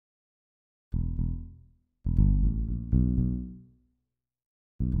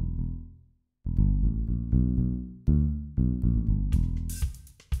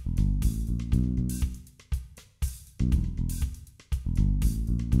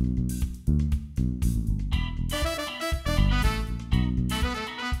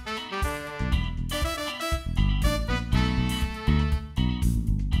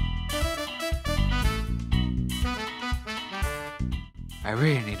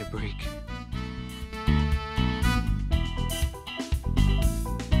really need a break.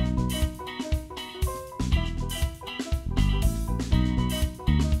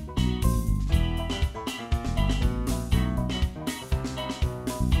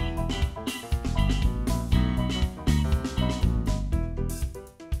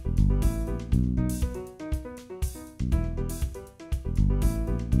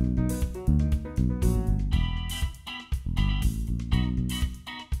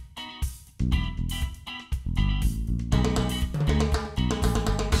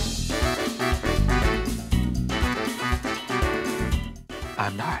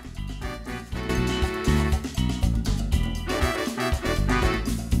 I'm not.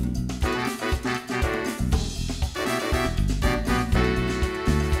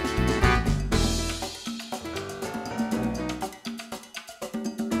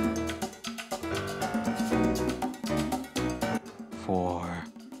 Four,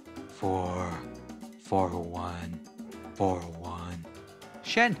 401.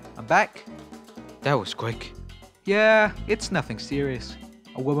 Shen, I'm back. That was quick. Yeah, it's nothing serious.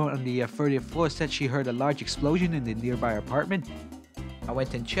 A woman on the 30th floor said she heard a large explosion in the nearby apartment. I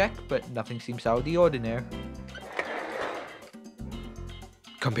went and checked, but nothing seems out of the ordinary.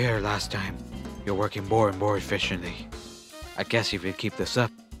 Compared to last time, you're working more and more efficiently. I guess if you keep this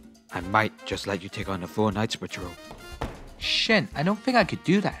up, I might just let you take on the full night's patrol. Shen, I don't think I could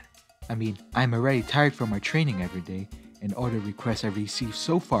do that. I mean, I'm already tired from my training every day, and all the requests I've received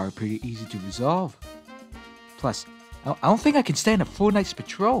so far are pretty easy to resolve. Plus, I don't think I can stand a full night's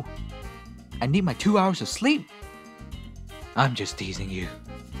patrol. I need my 2 hours of sleep. I'm just teasing you.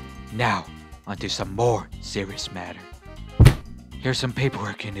 Now, onto some more serious matter. Here's some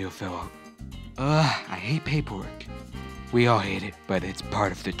paperwork you need to fill out. I hate paperwork. We all hate it, but it's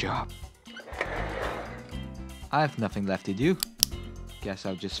part of the job. I have nothing left to do. Guess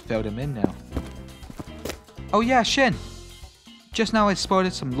I'll just fill them in now. Oh yeah, Shen! Just now I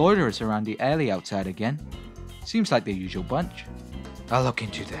spotted some loiterers around the alley outside again. Seems like the usual bunch. I'll look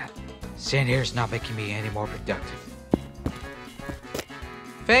into that. Staying here's not making me any more productive.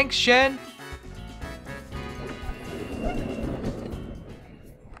 Thanks, Shen!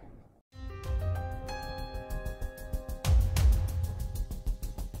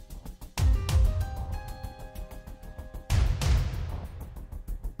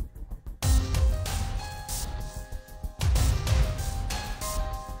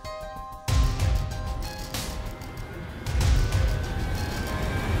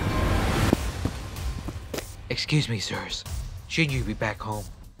 Excuse me, sirs. Shouldn't you be back home?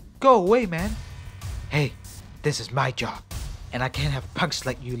 Go away, man! Hey, this is my job, and I can't have punks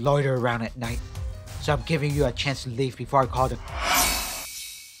like you loiter around at night. So I'm giving you a chance to leave before I call them.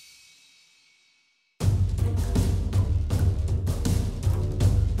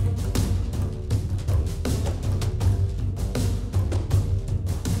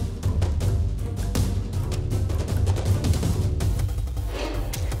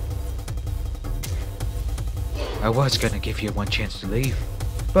 I was gonna give you one chance to leave,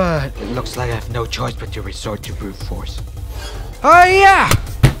 but it looks like I have no choice but to resort to brute force. Oh yeah!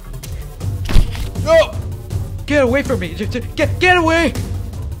 No! Get away from me! Get away!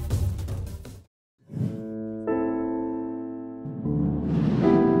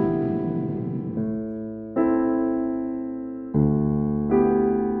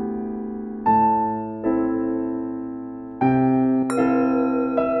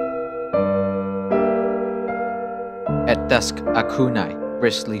 At dusk, a kunai,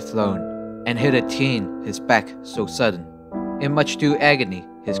 briskly flown, and hit a teen, his back so sudden. In much due agony,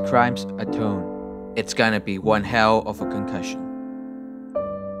 his crimes atone. It's gonna be one hell of a concussion.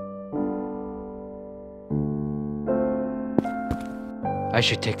 I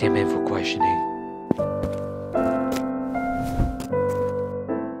should take them in for questioning.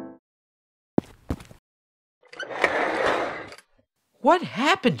 What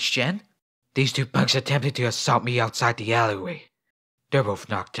happened, Shen? These two punks attempted to assault me outside the alleyway. They're both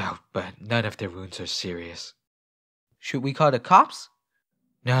knocked out, but none of their wounds are serious. Should we call the cops?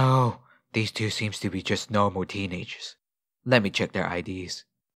 No, these two seems to be just normal teenagers. Let me check their IDs.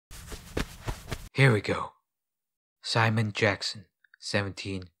 Here we go. Simon Jackson,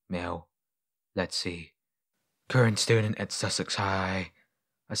 17, male. Let's see. Current student at Sussex High.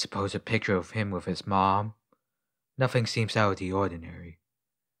 I suppose a picture of him with his mom. Nothing seems out of the ordinary.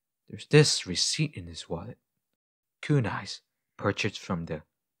 There's this receipt in his wallet. Kunais, purchased from the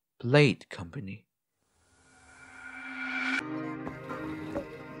Blade Company.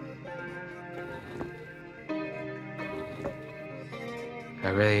 I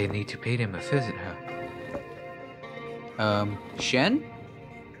really need to pay them a visit, huh? Shen?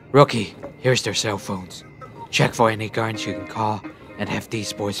 Rookie, here's their cell phones. Check for any guards you can call and have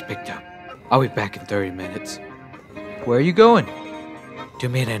these boys picked up. I'll be back in 30 minutes. Where are you going? To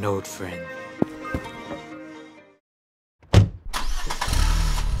meet an old friend.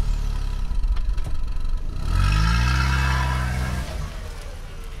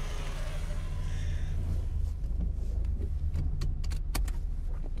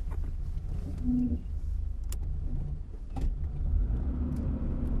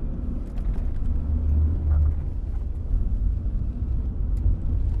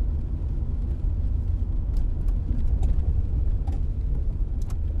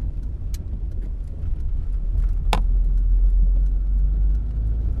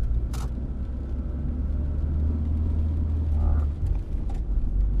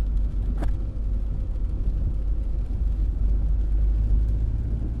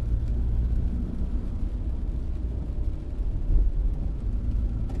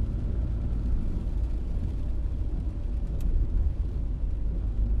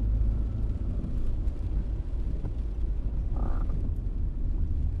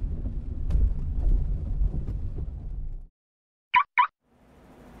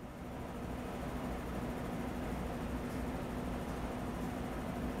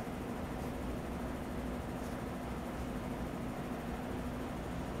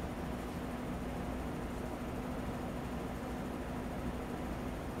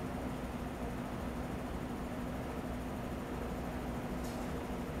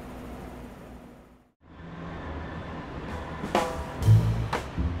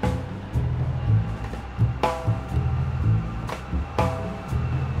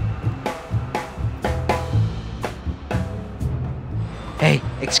 Hey,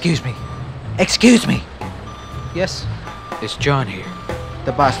 excuse me. Excuse me! Yes? Is John here?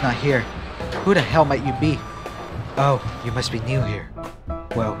 The boss not here. Who the hell might you be? Oh, you must be new here.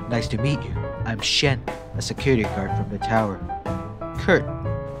 Well, nice to meet you. I'm Shen, a security guard from the tower. Kurt,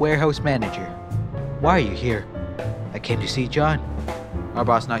 warehouse manager. Why are you here? I came to see John. Our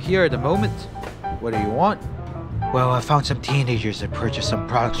boss not here at the moment. What do you want? Well, I found some teenagers that purchased some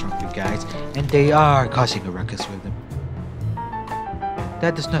products from you guys, and they are causing a ruckus with them.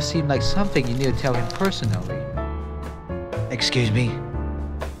 That does not seem like something you need to tell him personally. Excuse me?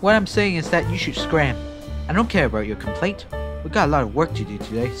 What I'm saying is that you should scram. I don't care about your complaint. We got a lot of work to do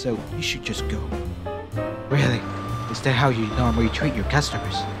today, so you should just go. Really? Is that how you normally treat your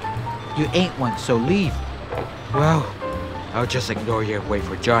customers? You ain't one, so leave. Well, I'll just ignore you and wait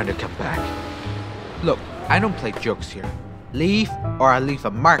for John to come back. Look, I don't play jokes here. Leave, or I'll leave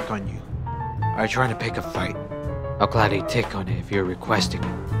a mark on you. Are you trying to pick a fight? I'll gladly take on it if you're requesting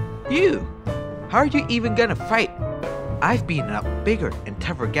it. You? How are you even gonna fight? I've beaten up bigger and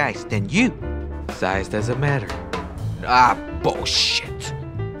tougher guys than you. Size doesn't matter. Ah, bullshit.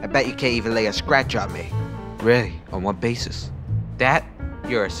 I bet you can't even lay a scratch on me. Really? On what basis? That?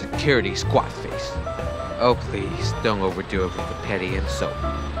 You're a security squat face. Oh please, don't overdo it with the petty insult.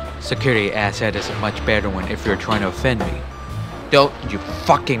 Security asshead is a much better one if you're trying to offend me. Don't you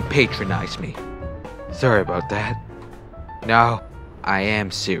fucking patronize me. Sorry about that. No, I am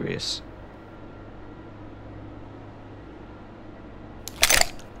serious.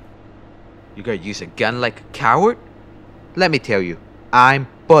 You gonna use a gun like a coward? Let me tell you, I'm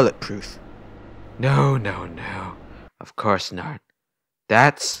bulletproof. No. Of course not.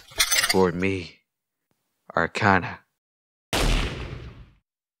 That's for me. Arcana.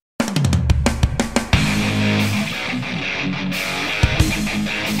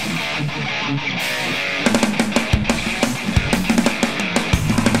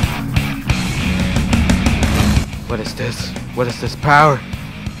 What is this? What is this power?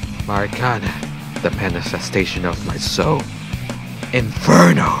 My Arcana, the manifestation of my soul.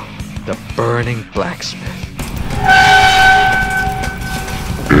 Inferno, the burning blacksmith.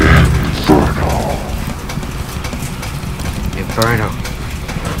 Inferno,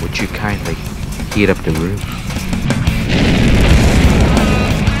 would you kindly heat up the room?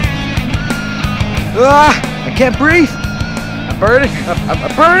 Ah! I can't breathe! I'm burning!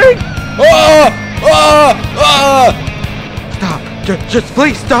 I'm burning! Stop! Just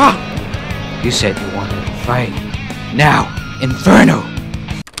please stop! You said you wanted to fight. Now, Inferno!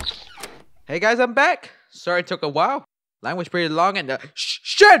 Hey guys, I'm back! Sorry it took a while. Line was pretty long and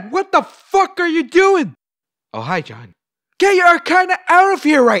Shen, what the fuck are you doing? Oh, hi, John. Get your Arcana out of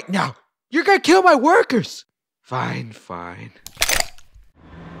here right now! You're gonna kill my workers! Fine.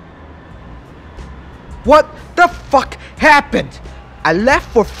 What the fuck happened? I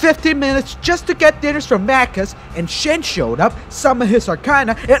left for 15 minutes just to get dinners from Macca's, and Shen showed up, summoned his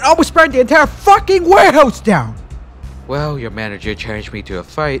Arcana, and almost burned the entire fucking warehouse down! Well, your manager challenged me to a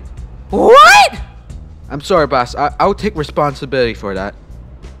fight. What? I'm sorry, boss. I'll take responsibility for that.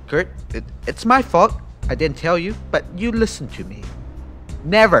 Kurt, it's my fault. I didn't tell you, but you listen to me.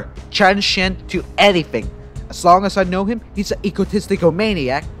 Never challenge Shen to anything. As long as I know him, he's an egotistical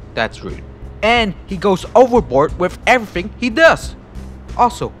maniac. That's rude. And he goes overboard with everything he does.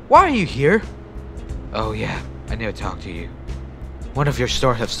 Also, why are you here? Oh yeah, I need to talk to you. One of your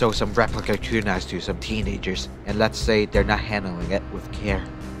stores have sold some replica tunas to some teenagers, and let's say they're not handling it with care.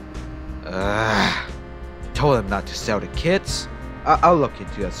 Told them not to sell to kids. I'll look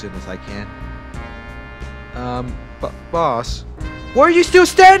into it as soon as I can. Boss, why are you still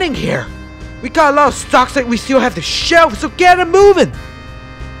standing here? We got a lot of stocks that we still have to shelf, so get them moving!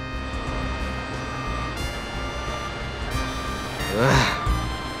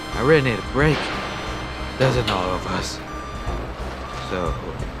 I really need a break. Doesn't all of us. So,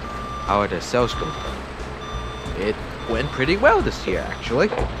 how are the sales going? It went pretty well this year, actually.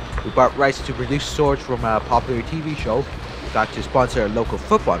 We bought rights to produce swords from a popular TV show, got to sponsor a local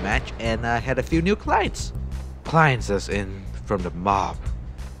football match, and had a few new clients. Clients as in from the mob.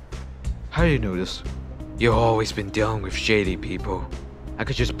 How do you know this? You've always been dealing with shady people. I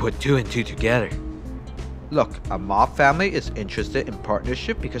could just put 2 and 2 together. Look, a mob family is interested in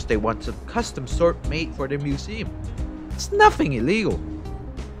partnership because they want a custom sword made for their museum. It's nothing illegal.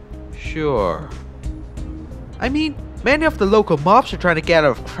 Sure. I mean, many of the local mobs are trying to get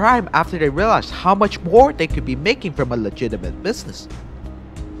out of crime after they realize how much more they could be making from a legitimate business.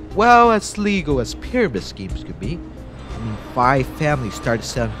 Well, as legal as pyramid schemes could be. I mean, 5 families started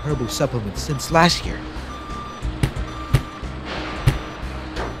selling herbal supplements since last year.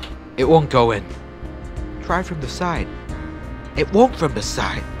 It won't go in. Try from the side. It won't from the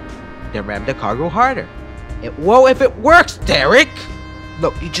side. Then ram the cargo harder. It won't if it works, Derek!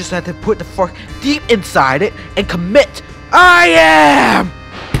 Look, you just have to put the fork deep inside it and commit. I am!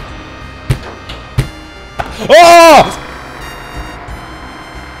 Oh!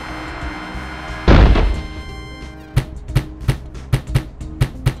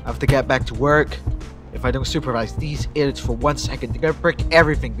 I have to get back to work. If I don't supervise these idiots for 1 second, they're gonna break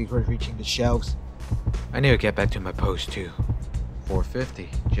everything before reaching the shelves. I need to get back to my post too. 4:50,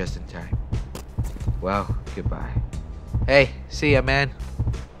 just in time. Well, goodbye. Hey, see ya, man.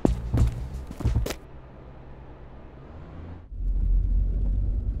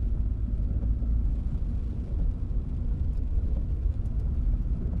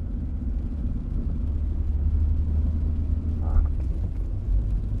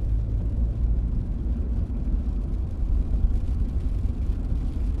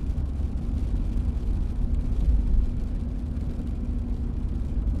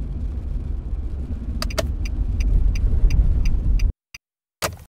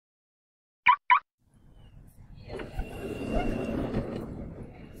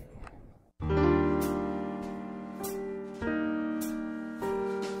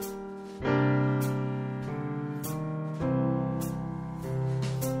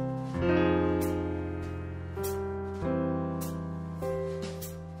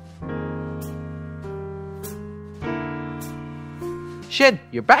 Shin,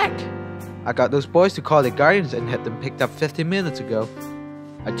 you're back! I got those boys to call the Guardians and had them picked up 15 minutes ago.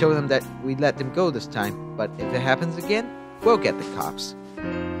 I told them that we'd let them go this time, but if it happens again, we'll get the cops.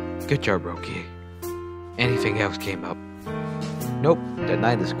 Good job, Roki. Anything else came up? Nope, the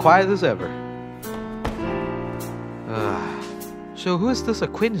night is quiet as ever. So who is this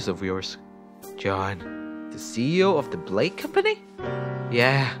acquaintance of yours? John, the CEO of the Blade Company?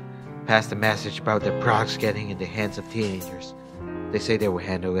 Yeah, passed the message about their products getting in the hands of teenagers. They say they will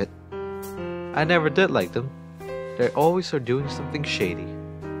handle it. I never did like them. They always are doing something shady.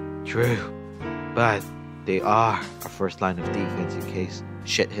 True, but they are our first line of defense in case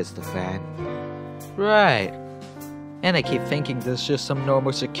shit hits the fan. Right. And I keep thinking this is just some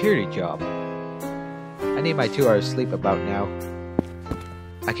normal security job. I need my 2 hours sleep about now.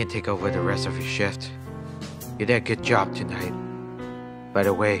 I can take over the rest of your shift. You did a good job tonight. By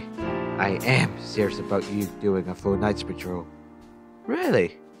the way, I am serious about you doing a full night's patrol.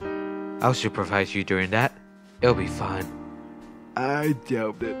 Really? I'll supervise you during that. It'll be fun. I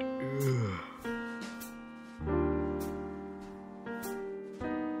doubt it.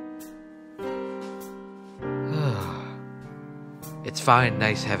 It's fine,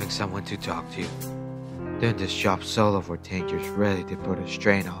 nice having someone to talk to. Doing this job solo for 10 years really did put a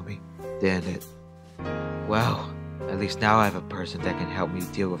strain on me, didn't it? Well, at least now I have a person that can help me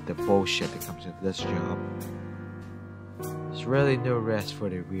deal with the bullshit that comes with this job. There's really no rest for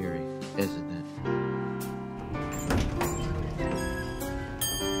the weary, isn't it?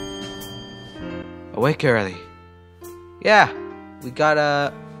 Awake early. Yeah, we got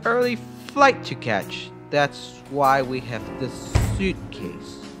a early flight to catch. That's why we have this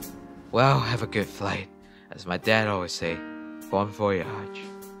suitcase. Well, have a good flight. As my dad always say, bon voyage.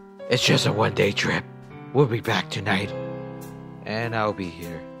 It's just a one-day trip. We'll be back tonight. And I'll be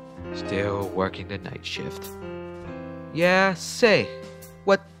here, still working the night shift. Yeah, say,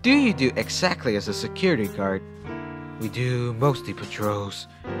 what do you do exactly as a security guard? We do mostly patrols,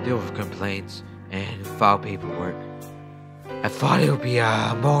 deal with complaints, and file paperwork. I thought it would be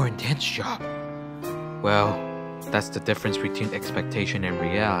a more intense job. Well, that's the difference between expectation and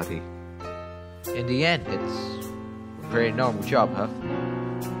reality. In the end, it's a pretty normal job, huh?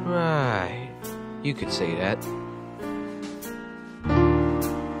 Right, you could say that.